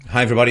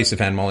Hi everybody,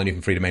 Stefan Molyneux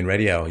from Free Domain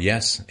Radio.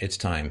 Yes, it's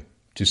time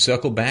to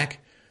circle back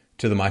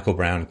to the Michael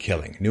Brown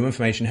killing. New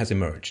information has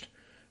emerged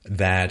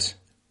that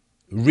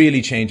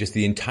really changes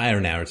the entire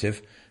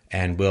narrative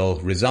and will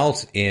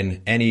result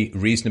in any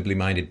reasonably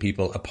minded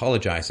people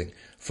apologizing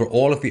for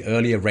all of the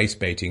earlier race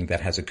baiting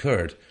that has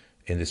occurred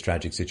in this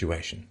tragic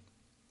situation.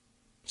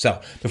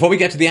 So, before we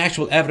get to the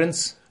actual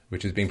evidence,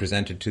 which is being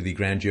presented to the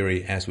grand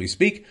jury as we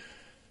speak,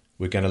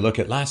 we're going to look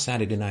at last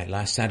Saturday night.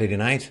 Last Saturday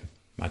night,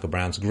 Michael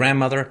Brown's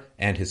grandmother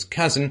and his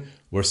cousin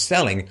were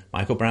selling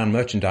Michael Brown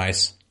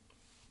merchandise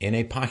in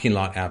a parking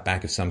lot out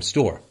back of some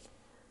store.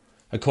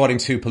 According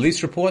to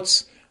police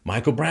reports,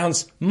 Michael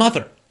Brown's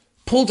mother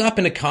pulled up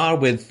in a car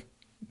with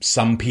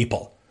some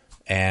people.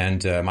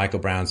 And Michael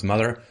Brown's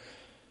mother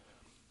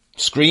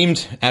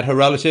screamed at her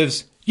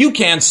relatives, "You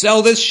can't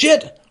sell this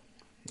shit!"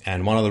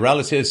 And one of the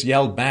relatives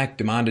yelled back,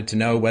 demanded to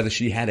know whether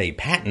she had a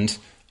patent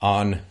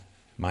on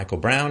Michael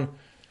Brown.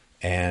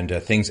 And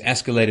things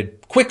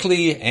escalated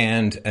quickly,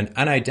 and an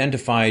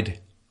unidentified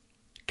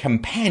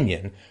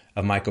companion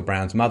of Michael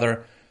Brown's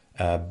mother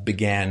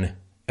began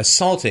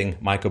assaulting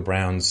Michael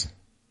Brown's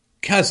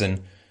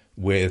cousin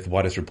with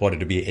what is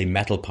reported to be a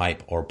metal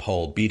pipe or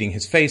pole, beating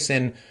his face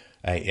in.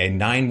 A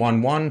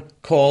 911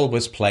 call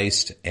was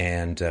placed,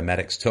 and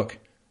medics took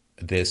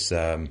this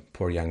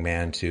poor young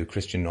man to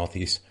Christian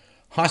Northeast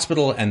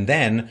Hospital. And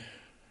then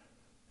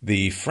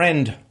the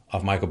friend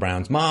of Michael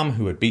Brown's mom,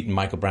 who had beaten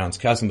Michael Brown's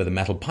cousin with a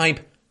metal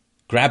pipe,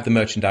 grabbed the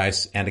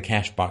merchandise and a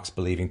cash box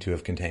believing to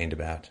have contained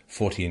about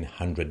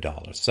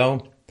 $1,400.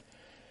 So,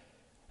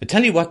 I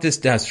tell you what this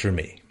does for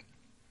me.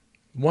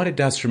 What it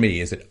does for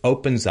me is it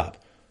opens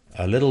up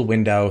a little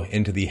window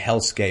into the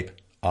hellscape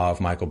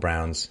of Michael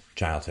Brown's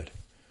childhood.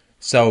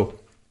 So,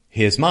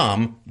 his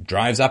mom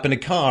drives up in a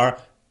car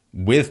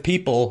with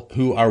people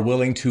who are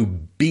willing to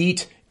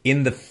beat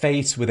in the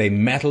face with a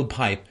metal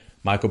pipe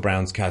Michael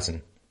Brown's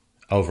cousin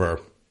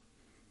over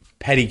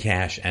petty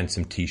cash and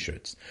some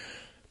t-shirts.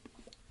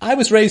 I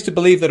was raised to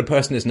believe that a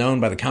person is known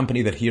by the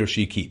company that he or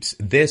she keeps.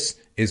 This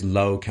is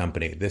low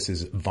company. This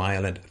is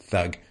violent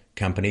thug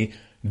company.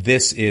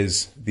 This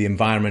is the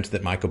environment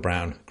that Michael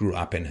Brown grew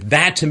up in.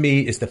 That, to me,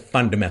 is the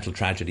fundamental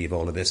tragedy of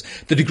all of this.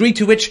 The degree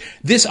to which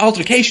this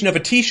altercation over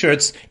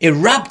t-shirts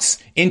erupts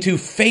into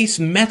face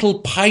metal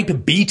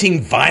pipe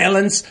beating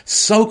violence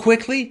so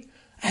quickly.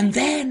 And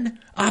then,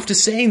 after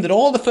saying that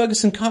all the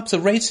Ferguson cops are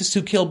racists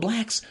who kill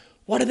blacks,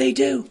 what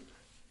do?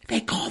 They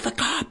call the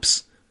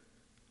cops.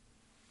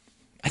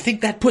 I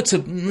think that puts a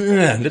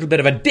little bit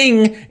of a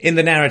ding in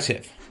the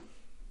narrative.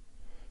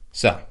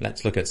 So,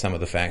 let's look at some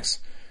of the facts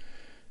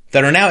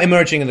that are now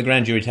emerging in the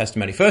grand jury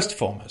testimony. First and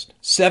foremost,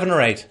 7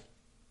 or 8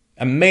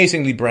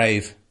 amazingly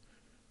brave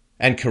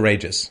and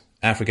courageous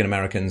African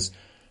Americans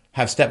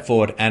have stepped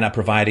forward and are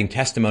providing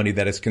testimony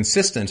that is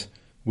consistent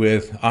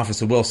with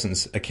Officer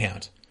Wilson's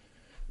account.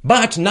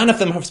 But none of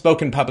them have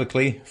spoken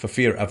publicly for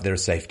fear of their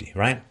safety,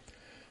 right?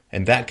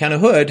 In that kind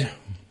of hood,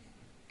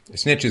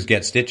 snitches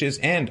get stitches,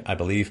 and, I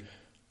believe,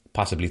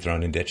 possibly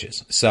thrown in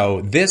ditches. So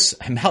this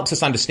helps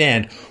us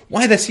understand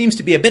why there seems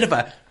to be a bit of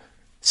a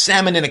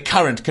salmon in a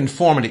current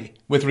conformity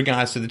with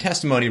regards to the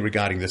testimony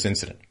regarding this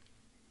incident.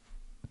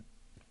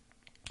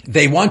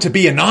 They want to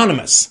be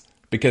anonymous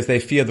because they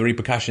fear the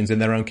repercussions in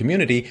their own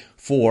community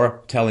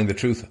for telling the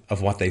truth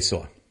of what they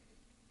saw.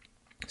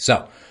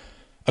 So,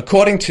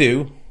 according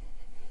to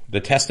the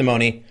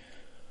testimony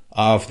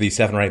of the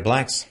 7 or 8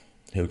 blacks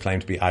who claim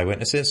to be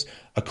eyewitnesses,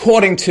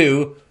 according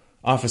to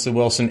Officer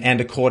Wilson and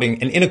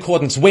in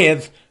accordance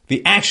with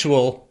the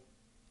actual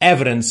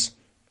evidence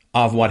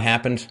of what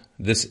happened,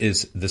 this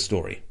is the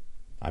story.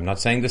 I'm not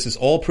saying this is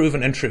all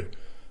proven and true,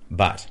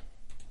 but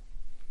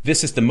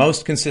this is the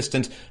most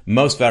consistent,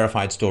 most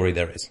verified story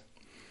there is.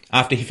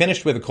 After he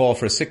finished with a call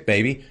for a sick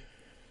baby,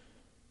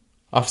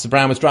 Officer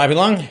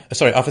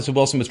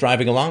Wilson was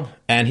driving along,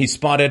 and he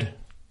spotted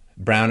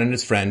Brown and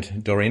his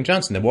friend Dorian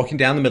Johnson. They're walking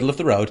down the middle of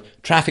the road,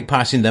 traffic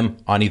passing them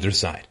on either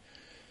side.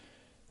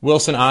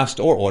 Wilson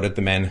asked or ordered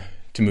the men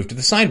to move to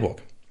the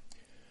sidewalk.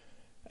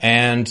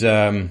 And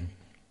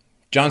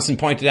Johnson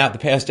pointed out the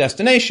pair's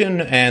destination,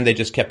 and they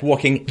just kept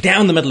walking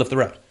down the middle of the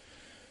road.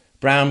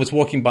 Brown was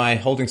walking by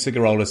holding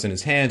cigarillos in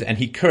his hand, and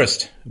he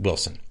cursed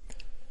Wilson.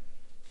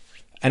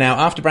 And now,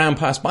 after Brown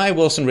passed by,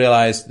 Wilson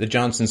realized that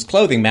Johnson's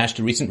clothing matched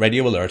a recent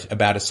radio alert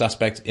about a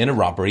suspect in a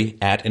robbery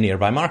at a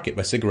nearby market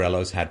where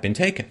cigarillos had been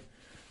taken.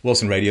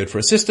 Wilson radioed for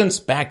assistance,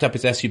 backed up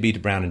his SUV to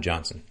Brown and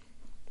Johnson.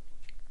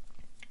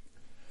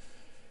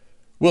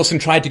 Wilson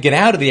tried to get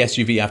out of the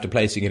SUV after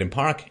placing it in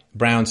park.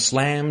 Brown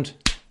slammed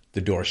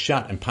the door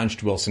shut and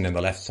punched Wilson in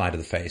the left side of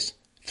the face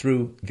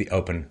through the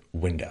open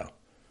window.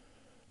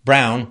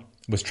 Brown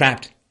was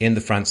trapped in the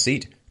front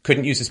seat,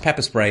 couldn't use his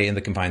pepper spray in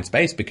the confined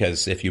space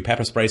because if you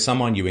pepper spray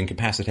someone, you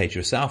incapacitate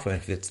yourself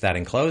if it's that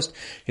enclosed.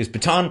 His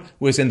baton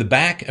was in the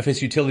back of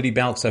his utility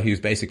belt, so he was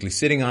basically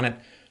sitting on it.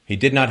 He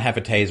did not have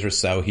a taser,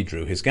 so he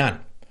drew his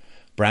gun.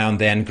 Brown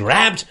then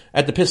grabbed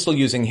at the pistol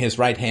using his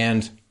right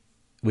hand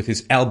with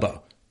his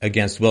elbow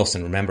against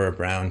Wilson. Remember,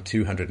 Brown,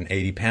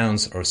 280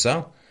 pounds or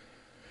so.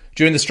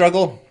 During the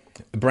struggle,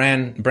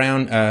 Brown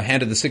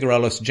handed the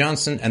cigarillos to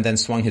Johnson and then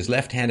swung his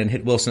left hand and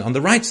hit Wilson on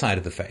the right side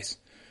of the face.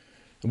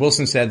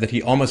 Wilson said that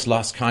he almost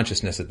lost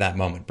consciousness at that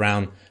moment.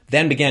 Brown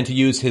then began to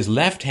use his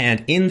left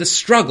hand in the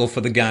struggle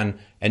for the gun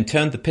and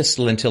turned the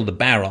pistol until the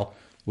barrel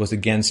was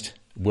against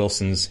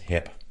Wilson's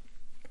hip.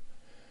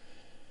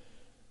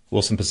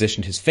 Wilson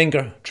positioned his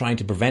finger, trying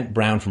to prevent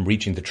Brown from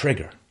reaching the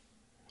trigger.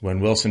 When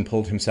Wilson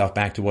pulled himself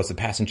back towards the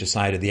passenger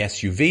side of the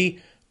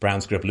SUV,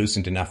 Brown's grip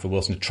loosened enough for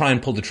Wilson to try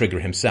and pull the trigger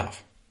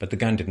himself. But the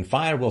gun didn't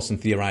fire. Wilson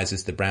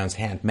theorizes that Brown's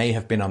hand may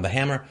have been on the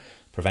hammer,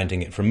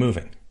 preventing it from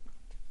moving.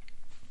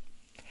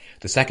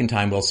 The second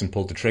time Wilson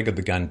pulled the trigger,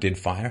 the gun did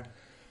fire.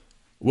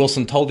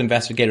 Wilson told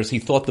investigators he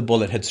thought the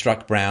bullet had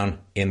struck Brown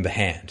in the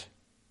hand.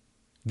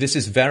 This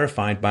is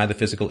verified by the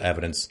physical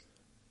evidence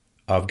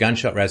of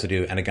gunshot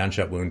residue and a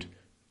gunshot wound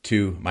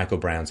to Michael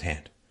Brown's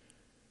hand.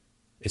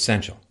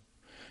 Essential.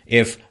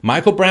 If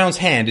Michael Brown's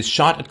hand is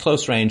shot at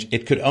close range,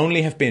 it could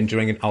only have been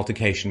during an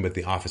altercation with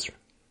the officer.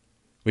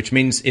 Which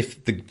means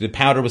if the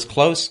powder was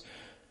close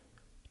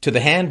to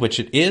the hand, which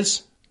it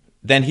is,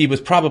 then he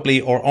was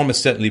probably or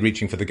almost certainly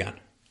reaching for the gun.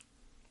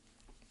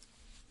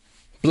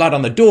 Blood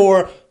on the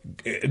door,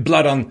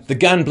 blood on the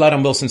gun, blood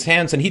on Wilson's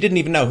hands, and he didn't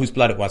even know whose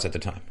blood it was at the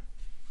time.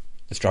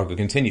 The struggle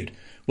continued.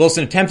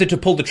 Wilson attempted to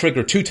pull the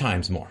trigger 2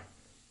 times more.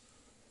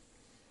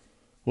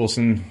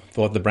 Wilson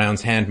thought the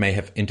Brown's hand may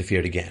have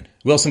interfered again.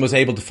 Wilson was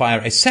able to fire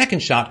a second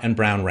shot and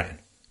Brown ran,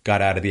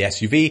 got out of the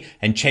SUV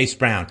and chased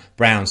Brown.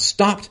 Brown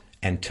stopped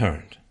and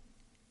turned.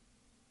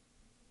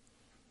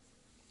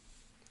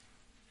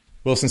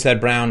 Wilson said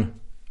Brown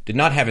did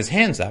not have his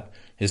hands up.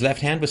 His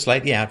left hand was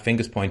slightly out,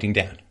 fingers pointing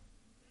down.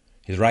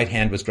 His right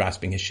hand was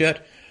grasping his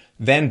shirt.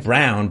 Then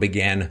Brown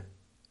began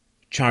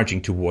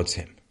charging towards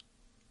him.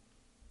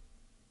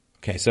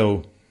 Okay,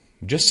 so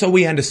just so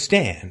we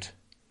understand,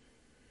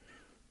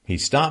 he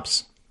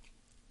stops,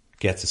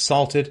 gets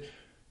assaulted,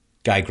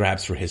 guy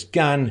grabs for his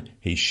gun,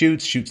 he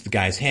shoots the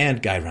guy's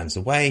hand, guy runs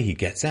away, he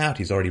gets out,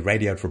 he's already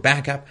radioed for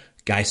backup,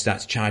 guy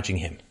starts charging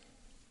him.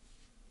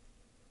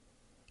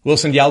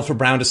 Wilson yelled for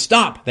Brown to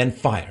stop, then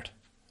fired,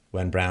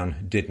 when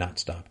Brown did not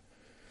stop.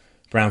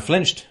 Brown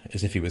flinched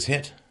as if he was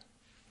hit,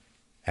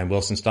 and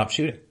Wilson stopped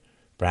shooting.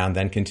 Brown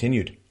then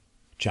continued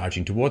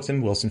charging towards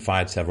him. Wilson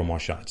fired several more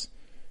shots.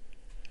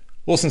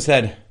 Wilson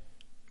said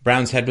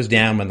Brown's head was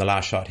down when the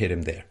last shot hit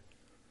him there.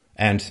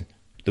 And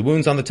the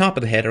wounds on the top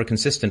of the head are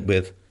consistent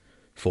with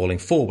falling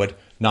forward,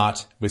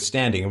 not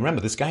withstanding. And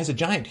remember, this guy's a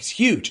giant. He's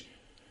huge.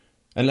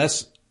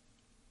 Unless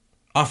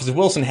Officer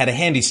Wilson had a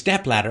handy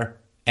stepladder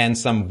and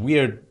some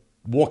weird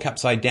walk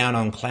upside down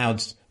on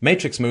clouds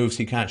matrix moves,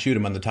 he can't shoot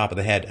him on the top of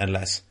the head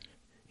unless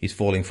he's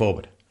falling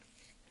forward.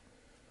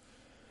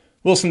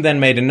 Wilson then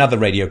made another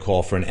radio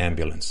call for an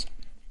ambulance.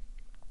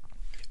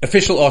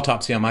 Official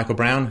autopsy on Michael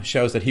Brown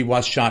shows that he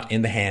was shot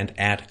in the hand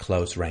at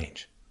close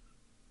range.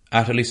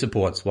 Utterly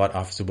supports what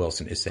Officer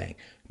Wilson is saying.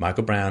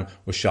 Michael Brown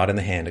was shot in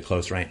the hand at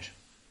close range.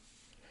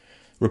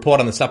 Report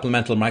on the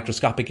supplemental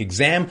microscopic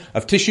exam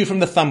of tissue from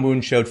the thumb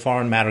wound showed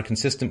foreign matter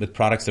consistent with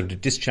products that were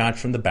discharged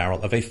from the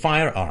barrel of a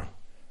firearm.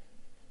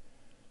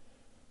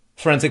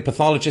 Forensic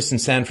pathologist in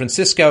San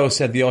Francisco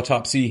said the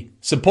autopsy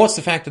supports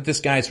the fact that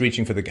this guy is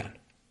reaching for the gun.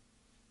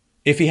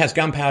 If he has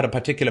gunpowder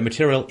particulate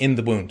material in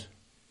the wound.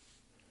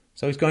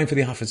 So he's going for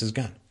the officer's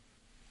gun.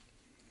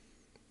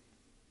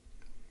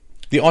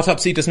 The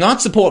autopsy does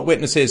not support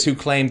witnesses who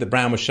claim that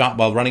Brown was shot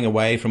while running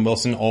away from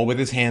Wilson or with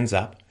his hands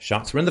up.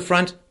 Shots were in the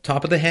front,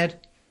 top of the head.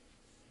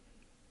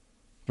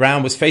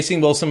 Brown was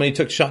facing Wilson when he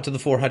took a shot to the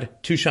forehead,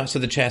 2 shots to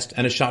the chest,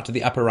 and a shot to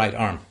the upper right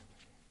arm.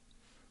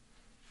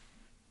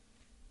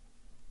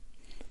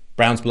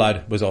 Brown's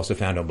blood was also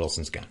found on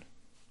Wilson's gun.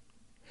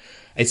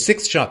 A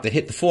 6th shot that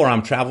hit the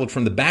forearm traveled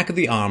from the back of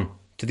the arm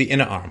to the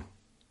inner arm,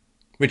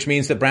 which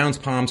means that Brown's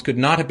palms could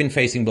not have been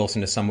facing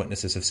Wilson, as some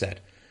witnesses have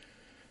said.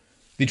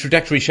 The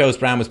trajectory shows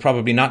Brown was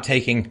probably not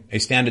taking a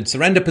standard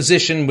surrender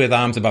position with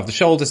arms above the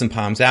shoulders and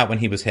palms out when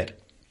he was hit.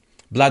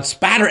 Blood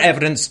spatter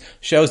evidence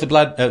shows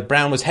that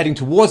Brown was heading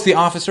towards the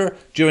officer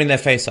during their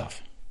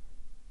face-off.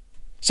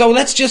 So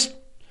let's just...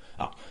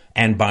 Oh,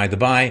 and by the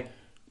by,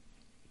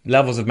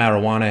 levels of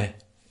marijuana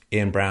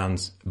in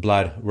Brown's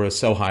blood were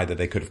so high that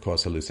they could have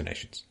caused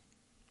hallucinations.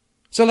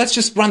 So let's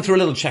just run through a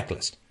little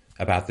checklist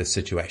about this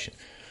situation.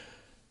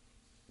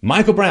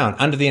 Michael Brown,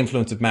 under the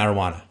influence of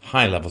marijuana,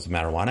 high levels of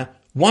marijuana,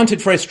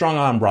 wanted for a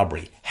strong-arm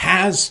robbery,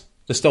 has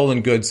the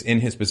stolen goods in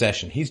his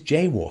possession. He's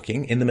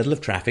jaywalking in the middle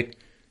of traffic,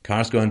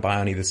 cars going by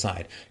on either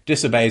side,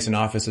 disobeys an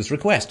officer's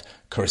request,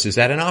 curses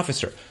at an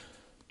officer,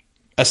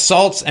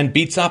 assaults and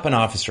beats up an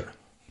officer,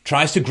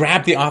 tries to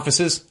grab the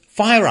officer's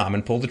firearm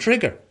and pull the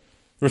trigger,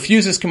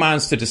 refuses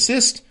commands to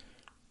desist,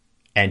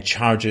 and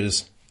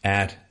charges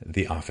at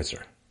the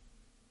officer.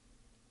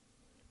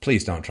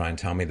 Please don't try and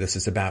tell me this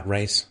is about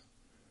race.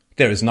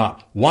 There is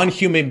not one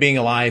human being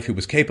alive who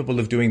was capable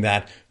of doing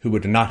that who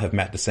would not have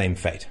met the same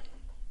fate.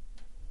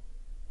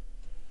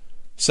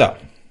 So,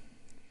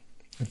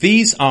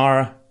 these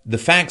are the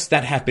facts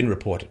that have been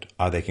reported.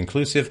 Are they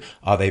conclusive?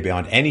 Are they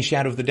beyond any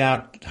shadow of the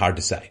doubt? Hard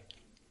to say.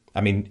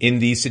 I mean, in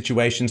these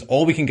situations,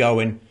 all we can go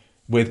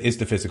with is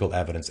the physical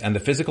evidence. And the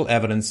physical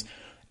evidence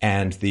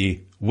and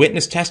the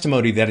witness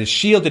testimony that is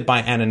shielded by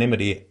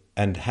anonymity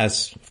and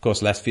has, of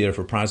course, less fear of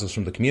reprisals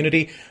from the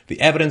community, the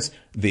evidence,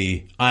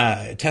 the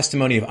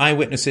testimony of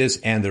eyewitnesses,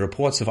 and the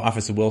reports of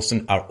Officer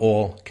Wilson are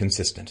all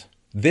consistent.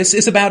 This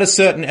is about as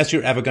certain as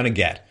you're ever going to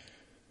get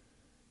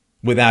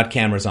without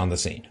cameras on the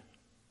scene.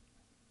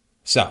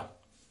 So,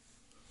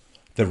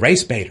 the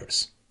race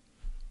baiters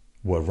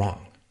were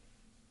wrong.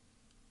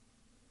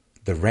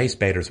 The race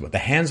baiters, the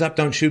hands up,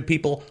 don't shoot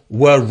people,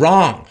 were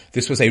wrong.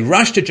 This was a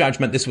rush to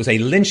judgment. This was a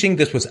lynching.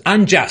 This was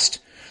unjust.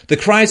 The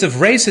cries of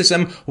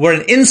racism were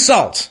an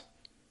insult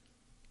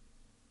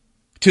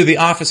to the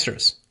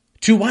officers,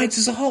 to whites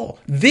as a whole.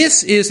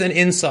 This is an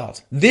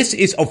insult. This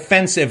is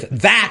offensive.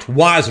 That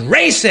was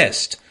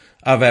racist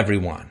of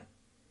everyone.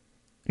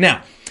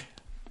 Now,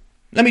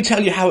 let me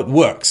tell you how it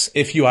works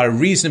if you are a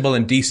reasonable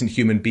and decent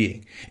human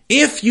being.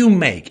 If you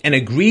make an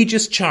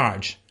egregious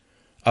charge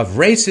of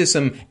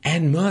racism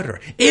and murder,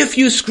 if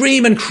you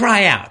scream and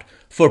cry out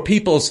for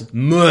people's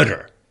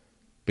murder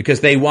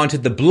because they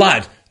wanted the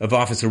blood of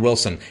Officer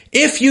Wilson,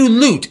 if you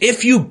loot,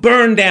 if you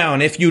burn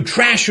down, if you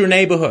trash your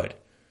neighborhood,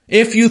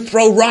 if you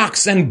throw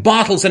rocks and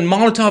bottles and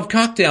Molotov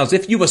cocktails,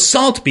 if you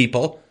assault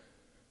people,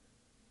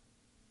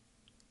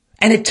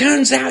 and it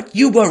turns out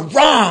you were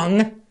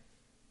wrong,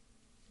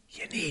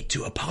 you need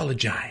to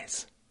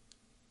apologize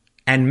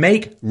and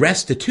make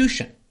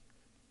restitution.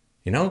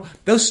 You know,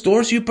 those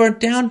stores you burnt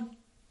down,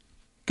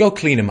 go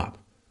clean them up.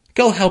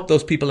 Go help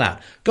those people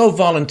out. Go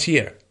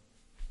volunteer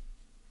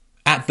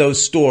at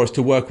those stores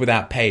to work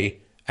without pay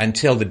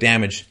until the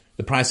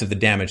price of the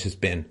damage has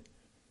been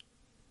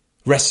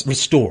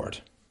restored.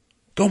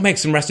 Go make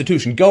some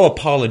restitution. Go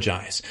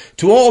apologize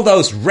to all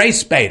those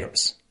race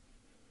baiters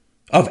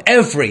of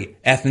every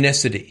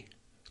ethnicity.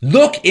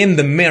 Look in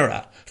the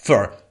mirror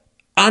for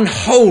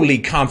unholy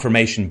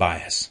confirmation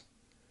bias.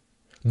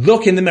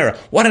 Look in the mirror.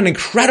 What an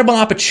incredible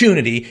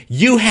opportunity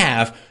you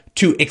have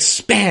to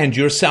expand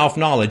your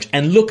self-knowledge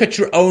and look at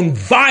your own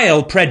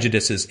vile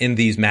prejudices in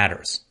these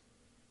matters.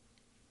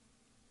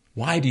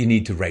 Why do you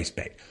need to race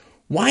bait?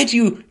 Why do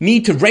you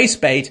need to race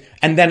bait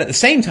and then at the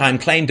same time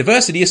claim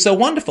diversity is so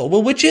wonderful?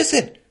 Well, which is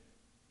it?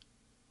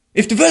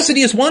 If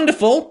diversity is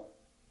wonderful,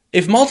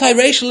 if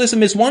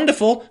multiracialism is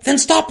wonderful, then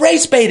stop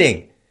race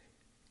baiting.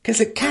 Because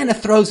it kind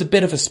of throws a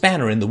bit of a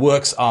spanner in the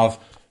works of,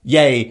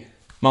 yay,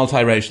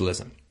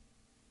 multiracialism.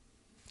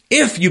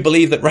 If you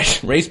believe that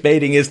race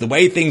baiting is the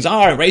way things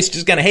are and race is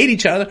just going to hate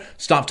each other,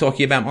 stop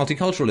talking about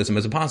multiculturalism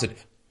as a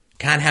positive.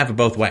 Can't have it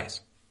both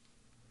ways.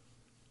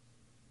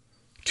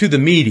 To the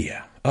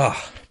media.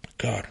 Oh,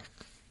 God.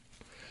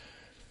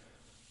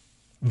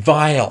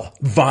 Vile,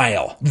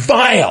 vile,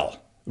 vile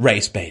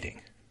race baiting.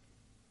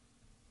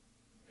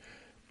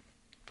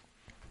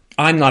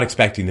 I'm not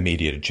expecting the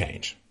media to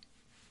change.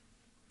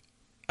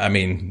 I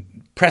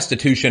mean,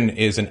 prostitution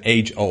is an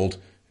age-old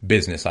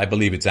business. I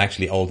believe it's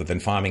actually older than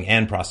farming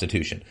and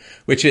prostitution,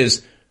 which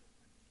is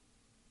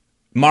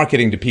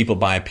marketing to people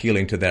by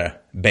appealing to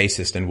their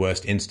basest and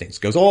worst instincts.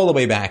 Goes all the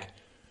way back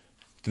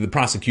to the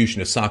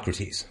prosecution of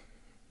Socrates.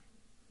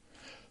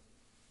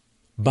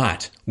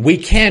 But we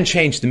can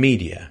change the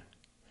media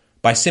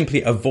by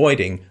simply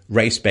avoiding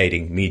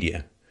race-baiting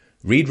media.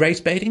 Read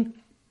race-baiting?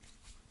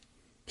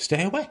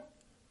 Stay away.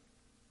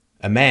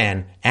 A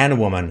man and a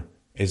woman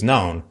is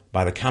known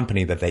by the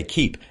company that they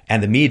keep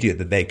and the media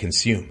that they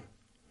consume.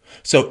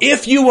 So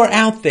if you were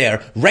out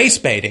there race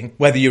baiting,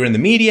 whether you're in the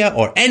media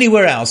or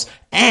anywhere else,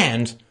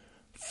 and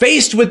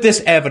faced with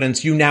this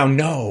evidence, you now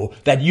know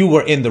that you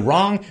were in the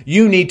wrong,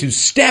 you need to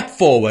step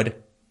forward,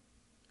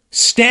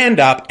 stand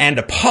up, and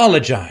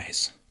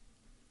apologize.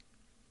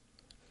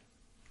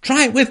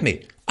 Try it with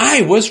me.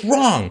 I was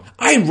wrong.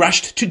 I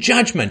rushed to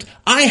judgment.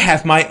 I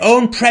have my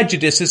own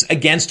prejudices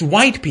against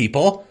white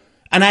people,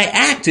 and I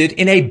acted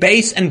in a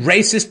base and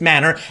racist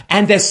manner,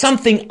 and there's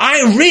something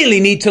I really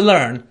need to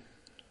learn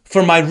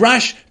for my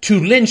rush to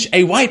lynch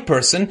a white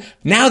person,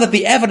 now that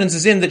the evidence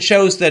is in that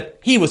shows that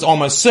he was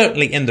almost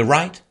certainly in the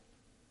right,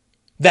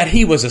 that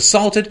he was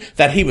assaulted,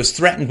 that he was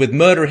threatened with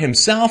murder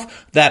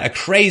himself, that a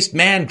crazed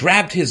man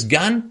grabbed his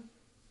gun.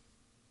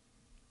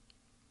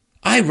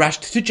 I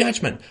rushed to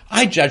judgment.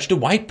 I judged a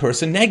white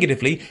person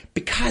negatively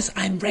because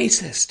I'm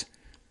racist.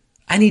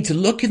 I need to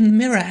look in the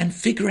mirror and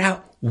figure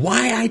out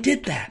why I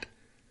did that.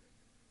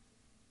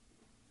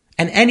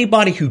 And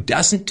anybody who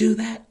doesn't do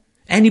that,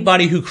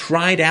 anybody who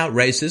cried out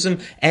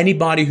racism,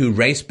 anybody who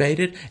race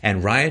baited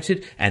and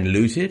rioted and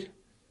looted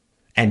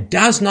and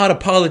does not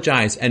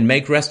apologize and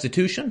make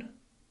restitution,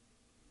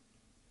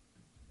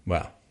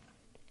 well,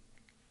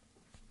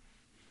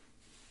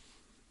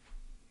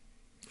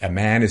 a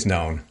man is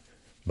known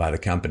by the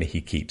company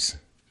he keeps.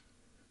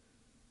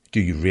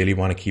 Do you really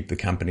want to keep the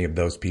company of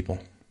those people?